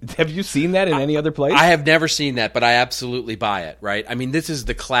 have you seen that in any other place? I have never seen that, but I absolutely buy it. Right? I mean, this is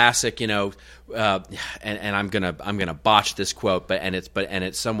the classic, and I'm gonna botch this quote, but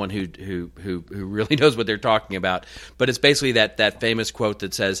it's someone who really knows what they're talking about. But it's basically that famous quote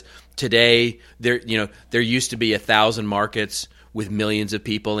that says, "Today there used to be 1,000 markets with millions of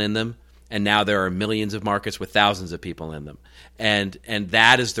people in them, and now there are millions of markets with thousands of people in them." And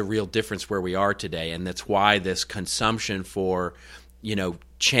that is the real difference where we are today, and that's why this consumption for,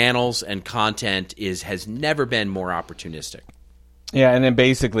 channels and content has never been more opportunistic. Yeah, and then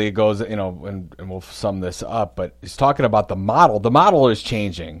basically it goes, and we'll sum this up, but it's talking about the model. The model is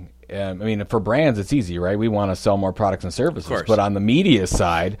changing. I mean, for brands, it's easy, right? We want to sell more products and services. Of course. But on the media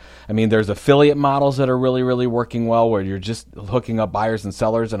side, I mean, there's affiliate models that are really, really working well where you're just hooking up buyers and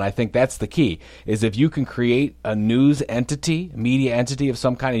sellers. And I think that's the key, is if you can create a news entity, media entity of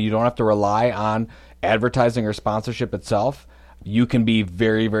some kind, and you don't have to rely on advertising or sponsorship itself, you can be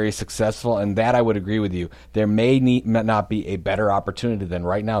very, very successful. And that I would agree with you. There may not be a better opportunity than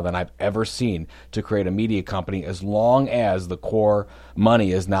right now than I've ever seen to create a media company, as long as the core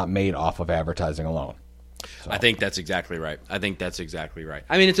money is not made off of advertising alone. So. I think that's exactly right. I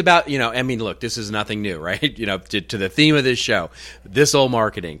mean, it's about, look, this is nothing new, right? To the theme of this show, this old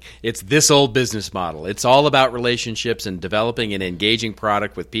marketing, it's this old business model. It's all about relationships and developing an engaging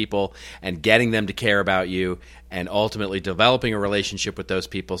product with people and getting them to care about you, and ultimately developing a relationship with those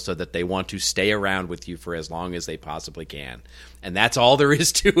people so that they want to stay around with you for as long as they possibly can. And that's all there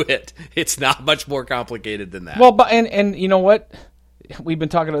is to it. It's not much more complicated than that. Well, but and you know what? We've been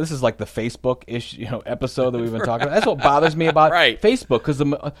talking about, this is like the Facebook-ish episode that we've been talking about. That's what bothers me about right. Facebook, because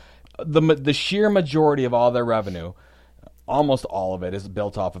the sheer majority of all their revenue, almost all of it, is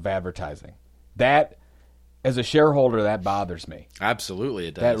built off of advertising. That, as a shareholder, that bothers me. Absolutely,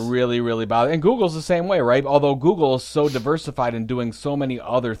 it does. That really, really bothers. And Google's the same way, right? Although Google is so diversified and doing so many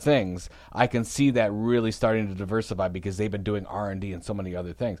other things, I can see that really starting to diversify because they've been doing R&D and so many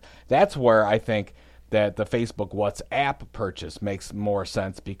other things. That's where I think that the Facebook WhatsApp purchase makes more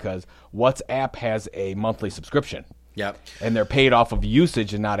sense, because WhatsApp has a monthly subscription. Yep. And they're paid off of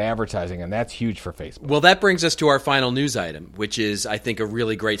usage and not advertising, and that's huge for Facebook. Well, that brings us to our final news item, which is, I think, a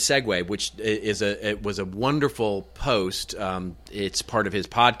really great segue, which it was a wonderful post. It's part of his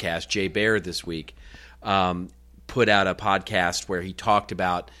podcast. Jay Baer this week put out a podcast where he talked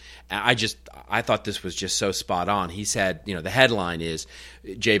about, I thought this was just so spot on. He said, the headline is,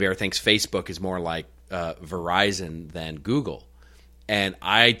 Jay Baer thinks Facebook is more like Verizon than Google. And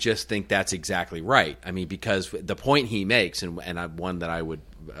I just think that's exactly right. I mean, because the point he makes, and one that I would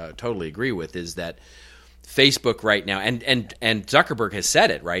totally agree with, is that Facebook right now, and Zuckerberg has said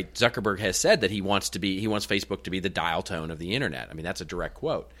it, right? Zuckerberg has said that he wants Facebook to be the dial tone of the internet. I mean, that's a direct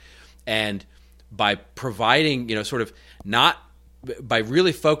quote. And by providing, by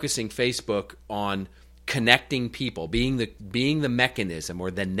really focusing Facebook on connecting people, being the mechanism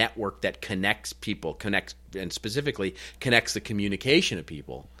or the network that connects people, and specifically connects the communication of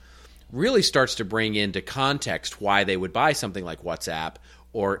people, really starts to bring into context why they would buy something like WhatsApp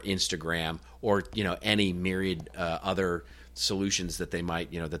or Instagram or any myriad other solutions that they might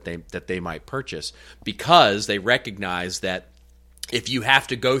that they might purchase, because they recognize that if you have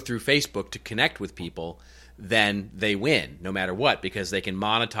to go through Facebook to connect with people, then they win no matter what, because they can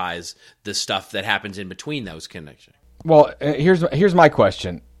monetize the stuff that happens in between those connections. Well, here's my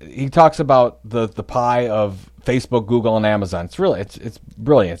question. He talks about the pie of Facebook, Google, and Amazon. It's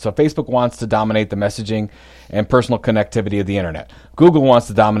brilliant. So Facebook wants to dominate the messaging and personal connectivity of the internet. Google wants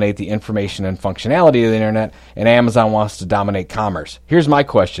to dominate the information and functionality of the internet, and Amazon wants to dominate commerce. Here's my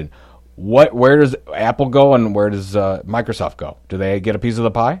question. Where does Apple go and where does Microsoft go? Do they get a piece of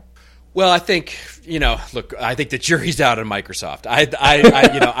the pie? Well, I think, look, I think the jury's out on Microsoft.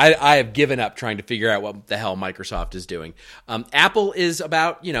 I have given up trying to figure out what the hell Microsoft is doing. Apple is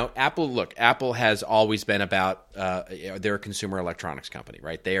about, Apple has always been about, they're a consumer electronics company,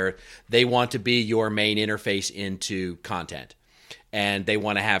 right? They want to be your main interface into content. And they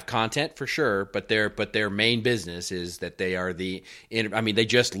want to have content for sure, but their main business is that they are they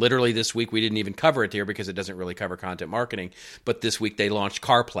just literally this week, we didn't even cover it here because it doesn't really cover content marketing, but this week they launched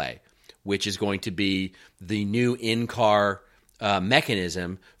CarPlay, which is going to be the new in-car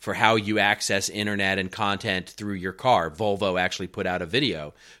mechanism for how you access internet and content through your car. Volvo actually put out a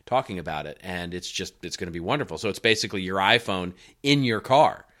video talking about it, and it's going to be wonderful. So it's basically your iPhone in your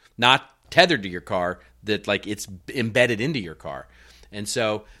car, not tethered to your car, that like it's embedded into your car. And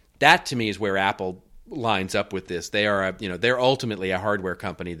so that to me is where Apple lines up with this. They are they're ultimately a hardware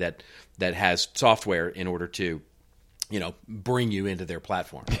company that has software in order to bring you into their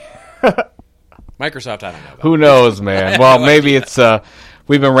platform. Microsoft, I don't know. Who knows, man? Well, maybe it's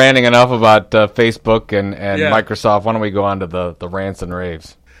we've been ranting enough about Facebook and Microsoft. Why don't we go on to the rants and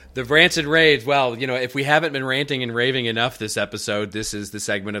raves? The rants and raves. Well, if we haven't been ranting and raving enough this episode, this is the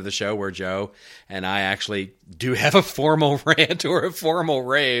segment of the show where Joe and I actually do have a formal rant or a formal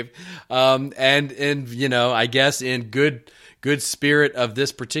rave. And I guess in good spirit of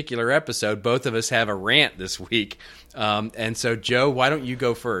this particular episode, both of us have a rant this week. And so, Joe, why don't you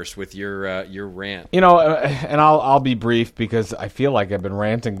go first with your rant? And I'll be brief because I feel like I've been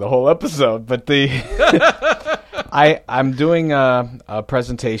ranting the whole episode. But I'm doing a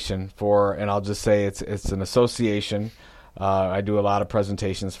presentation for, and I'll just say it's an association. I do a lot of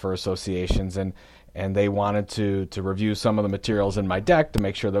presentations for associations, and they wanted to review some of the materials in my deck to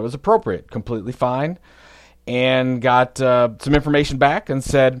make sure that it was appropriate. Completely fine, and got some information back and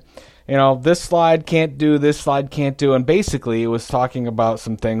said, this slide can't do, this slide can't do, and basically it was talking about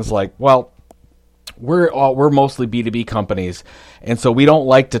some things like, well, we're mostly B2B companies, and so we don't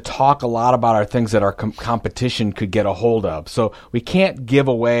like to talk a lot about our things that our competition could get a hold of. So we can't give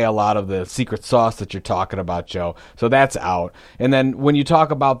away a lot of the secret sauce that you're talking about, Joe. So that's out. And then when you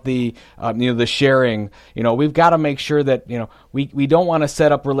talk about the the sharing, we've got to make sure that we don't want to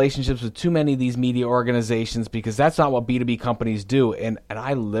set up relationships with too many of these media organizations because that's not what B2B companies do. And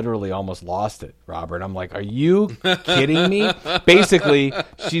I literally almost lost it, Robert. I'm like, are you kidding me? Basically,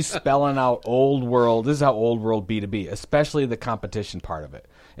 she's spelling out old world. This is how old world B2B, especially the competition part of it.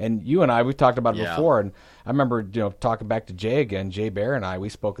 And you and I, we've talked about it before. And I remember, talking back to Jay again, Jay Bear and I, we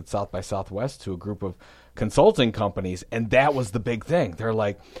spoke at South by Southwest to a group of consulting companies. And that was the big thing. They're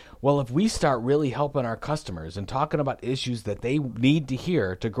like, well, if we start really helping our customers and talking about issues that they need to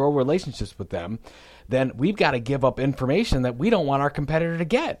hear to grow relationships with them, then we've got to give up information that we don't want our competitor to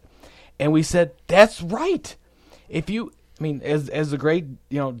get. And we said, that's right. As the great,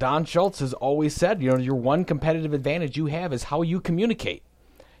 Don Schultz has always said, your one competitive advantage you have is how you communicate.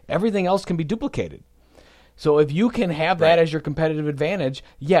 Everything else can be duplicated. So if you can have that as your competitive advantage,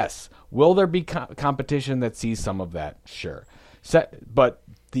 yes. Will there be competition that sees some of that? Sure. But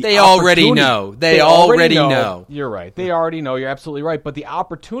they already know. They already know. You're right. They already know. You're absolutely right. But the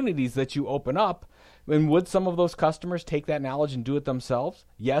opportunities that you open up, and would some of those customers take that knowledge and do it themselves?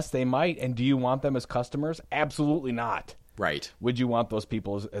 Yes, they might. And do you want them as customers? Absolutely not. Right. Would you want those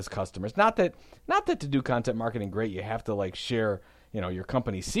people as customers? Not that to do content marketing great, you have to share, your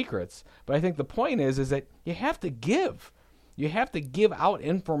company's secrets. But I think the point is that you have to give. You have to give out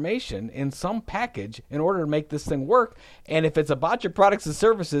information in some package in order to make this thing work. And if it's about your products and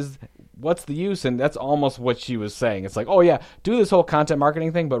services, what's the use? And that's almost what she was saying. It's like, oh, yeah, do this whole content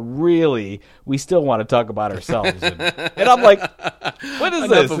marketing thing, but really, we still want to talk about ourselves. And I'm like, what is Enough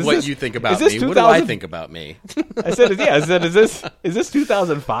this? of what you think about me. What do I think about me? I said, is this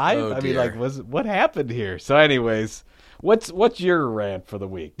 2005? Oh, dear. What happened here? So anyways, what's your rant for the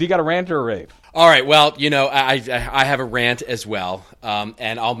week? Do you got a rant or a rave? All right. Well, I have a rant as well,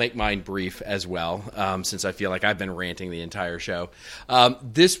 and I'll make mine brief as well, since I feel like I've been ranting the entire show.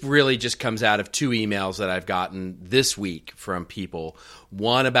 This really just comes out of two emails that I've gotten this week from people,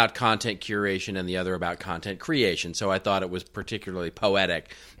 one about content curation and the other about content creation. So I thought it was particularly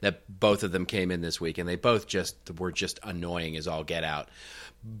poetic that both of them came in this week, and they both were just annoying as all get out.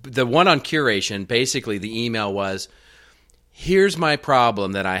 The one on curation, basically the email was, here's my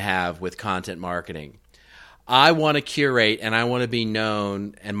problem that I have with content marketing. I want to curate and I want to be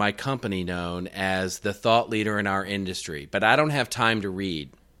known and my company known as the thought leader in our industry, but I don't have time to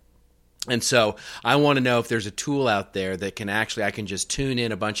read. And so I want to know if there's a tool out there that I can just tune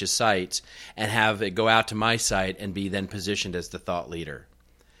in a bunch of sites and have it go out to my site and be then positioned as the thought leader.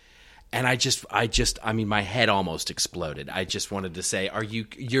 And I mean, my head almost exploded. I just wanted to say,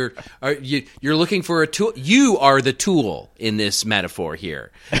 you're looking for a tool? You are the tool in this metaphor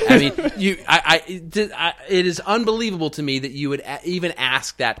here. I mean, it is unbelievable to me that you would even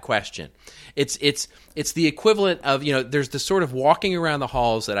ask that question. It's the equivalent of, there's the sort of walking around the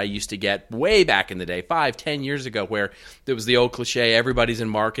halls that I used to get way back in the day, 5-10 years ago, where there was the old cliche, everybody's in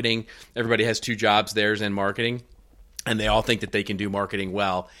marketing, everybody has two jobs, theirs in marketing. And they all think that they can do marketing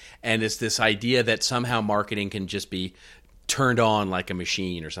well. And it's this idea that somehow marketing can just be turned on like a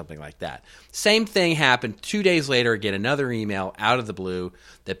machine or something like that. Same thing happened 2 days later. I get another email out of the blue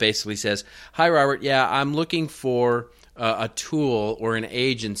that basically says, "Hi, Robert. Yeah, I'm looking for a tool or an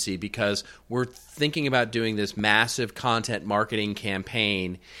agency because we're thinking about doing this massive content marketing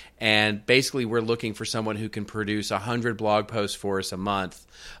campaign. And basically, we're looking for someone who can produce 100 blog posts for us a month,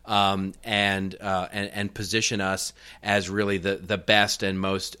 and position us as really the best and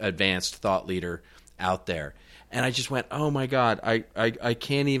most advanced thought leader out there." And I just went, "Oh my God, I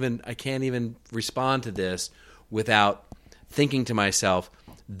can't even respond to this without thinking to myself,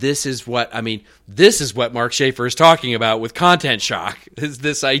 this is what Mark Schaefer is talking about with content shock, is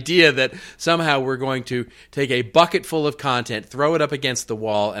this idea that somehow we're going to take a bucket full of content, throw it up against the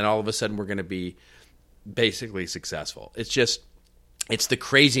wall, and all of a sudden we're going to be basically successful." It's the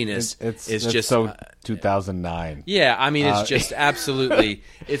craziness. It's just so 2009. Yeah, I mean, it's just absolutely.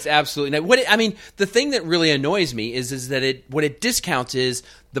 It's absolutely. The thing that really annoys me is that what it discounts is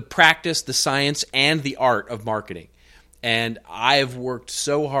the practice, the science, and the art of marketing. And I have worked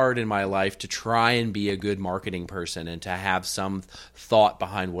so hard in my life to try and be a good marketing person and to have some thought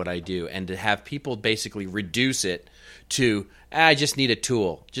behind what I do, and to have people basically reduce it to, I just need a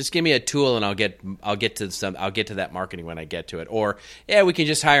tool. Just give me a tool and I'll get to that marketing when I get to it. Or, yeah, we can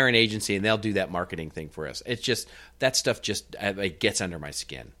just hire an agency and they'll do that marketing thing for us. It's just, that stuff just, it gets under my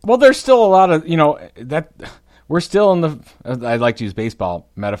skin. Well, there's still a lot of, that we're still in the, I like to use baseball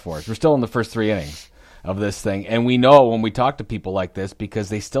metaphors. We're still in the first 3 innings of this thing. And we know when we talk to people like this, because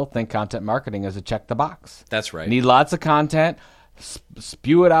they still think content marketing is a check the box. That's right. Need lots of content,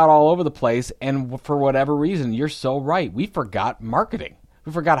 spew it out all over the place, and for whatever reason, you're so right. We forgot marketing.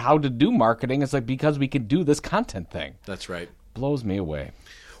 We forgot how to do marketing. It's like, because we can do this content thing. That's right. Blows me away.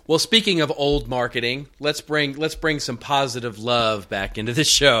 Well, speaking of old marketing, let's bring some positive love back into the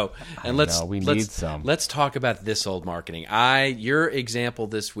show, and let's talk about this old marketing. Your example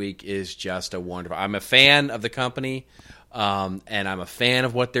this week is just a wonderful. I'm a fan of the company, and I'm a fan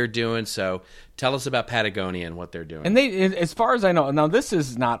of what they're doing. So tell us about Patagonia and what they're doing. And as far as I know, now this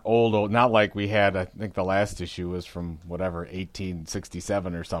is not old, not like we had. I think the last issue was from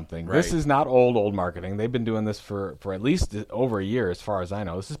 1867 or something. Right. This is not old marketing. They've been doing this for at least over a year, as far as I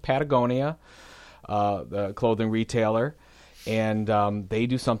know. This is Patagonia, the clothing retailer, and they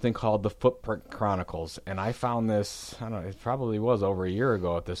do something called the Footprint Chronicles. And I found this, I don't know, it probably was over a year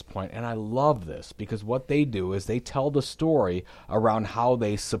ago at this point, and I love this because what they do is they tell the story around how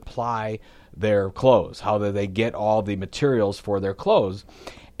they supply their clothes, how they get all the materials for their clothes,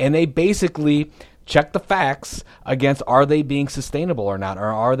 and they basically check the facts against, are they being sustainable or not, or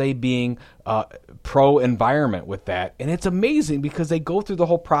are they being pro-environment with that. And it's amazing because they go through the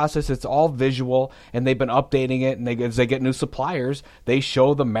whole process. It's all visual, and they've been updating it, and as they get new suppliers, they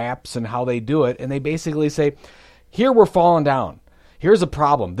show the maps and how they do it, and they basically say, here we're falling down. Here's a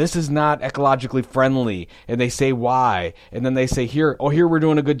problem. This is not ecologically friendly. And they say why. And then they say, here we're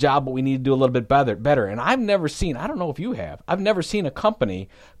doing a good job, but we need to do a little bit better. And I've never seen, I don't know if you have, I've never seen a company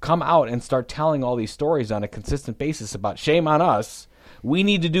come out and start telling all these stories on a consistent basis about, shame on us, we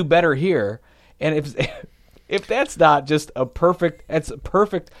need to do better here. And if that's not just it's a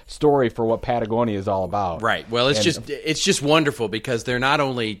perfect story for what Patagonia is all about. Right. Well, it's just wonderful because they're not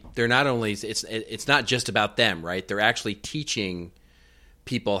only it's not just about them, right? They're actually teaching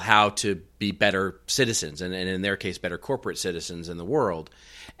people how to be better citizens, and in their case, better corporate citizens in the world.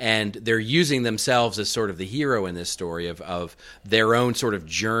 And they're using themselves as sort of the hero in this story of their own sort of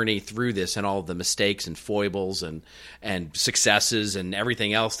journey through this and all of the mistakes and foibles and successes and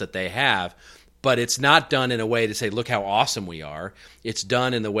everything else that they have. But it's not done in a way to say, look how awesome we are. It's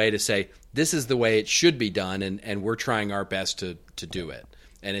done in the way to say, this is the way it should be done, and we're trying our best to do it.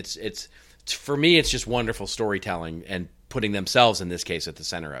 And it's for me, it's just wonderful storytelling and putting themselves in this case at the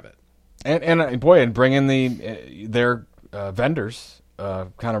center of it. And bringing their vendors,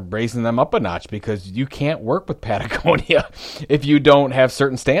 kind of raising them up a notch, because you can't work with Patagonia if you don't have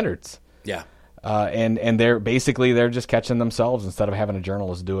certain standards. Yeah. And they're just catching themselves instead of having a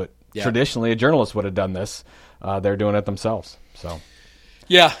journalist do it. Yeah. Traditionally, a journalist would have done this. They're doing it themselves. So.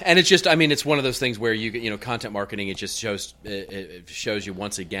 Yeah, and it's just, I mean, it's one of those things where content marketing, it just shows you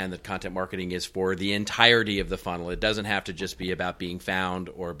once again that content marketing is for the entirety of the funnel. It doesn't have to just be about being found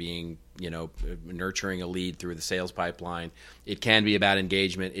or being, nurturing a lead through the sales pipeline. It can be about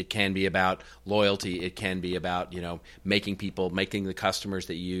engagement. It can be about loyalty. It can be about, making the customers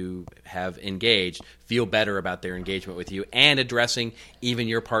that you have engaged feel better about their engagement with you, and addressing even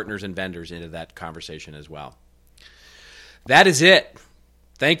your partners and vendors into that conversation as well. That is it.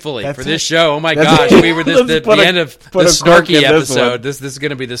 Thankfully, for this show. Oh my gosh, we were the end of the snarky episode. This is going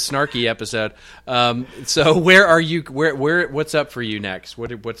to be the snarky episode. So where are you? What's up for you next?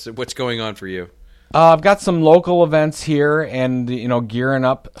 What's going on for you? I've got some local events here, and gearing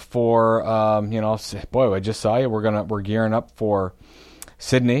up for boy, I just saw you. We're gearing up for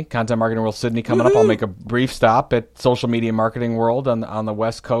Sydney, Content Marketing World Sydney coming up. I'll make a brief stop at Social Media Marketing World on the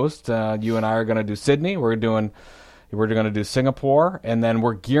West Coast. You and I are going to do Sydney. We're going to do Singapore, and then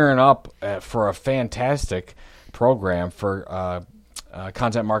we're gearing up for a fantastic program for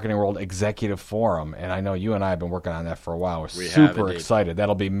Content Marketing World Executive Forum. And I know you and I have been working on that for a while. We're super excited.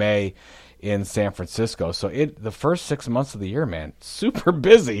 That'll be May in San Francisco. So the first 6 months of the year, man, super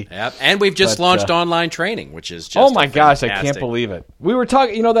busy. Yep. And we've just launched online training, which is just oh my gosh, I can't believe it. We were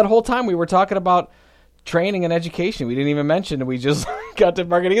talking, that whole time we were talking about training and education. We didn't even mention we just Content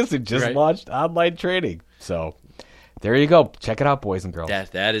Marketing Institute just launched online training. So there you go. Check it out, boys and girls.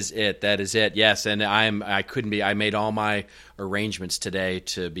 That is it. That is it. Yes, and I made all my arrangements today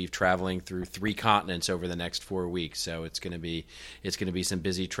to be traveling through 3 continents over the next 4 weeks. So it's going to be some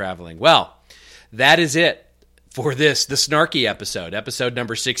busy traveling. Well, that is it for the snarky episode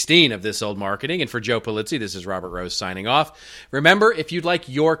number 16 of This Old Marketing. And for Joe Polizzi, this is Robert Rose signing off. Remember, if you'd like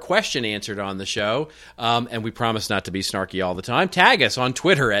your question answered on the show, and we promise not to be snarky all the time, tag us on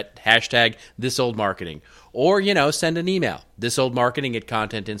Twitter at #ThisOldMarketing. Or, send an email,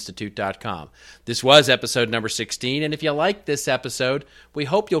 thisoldmarketing@contentinstitute.com. This was episode number 16, and if you like this episode, we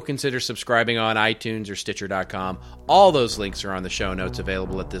hope you'll consider subscribing on iTunes or Stitcher.com. All those links are on the show notes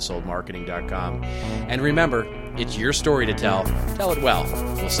available at thisoldmarketing.com. And remember, it's your story to tell. Tell it well.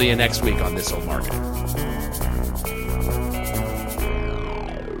 We'll see you next week on This Old Marketing.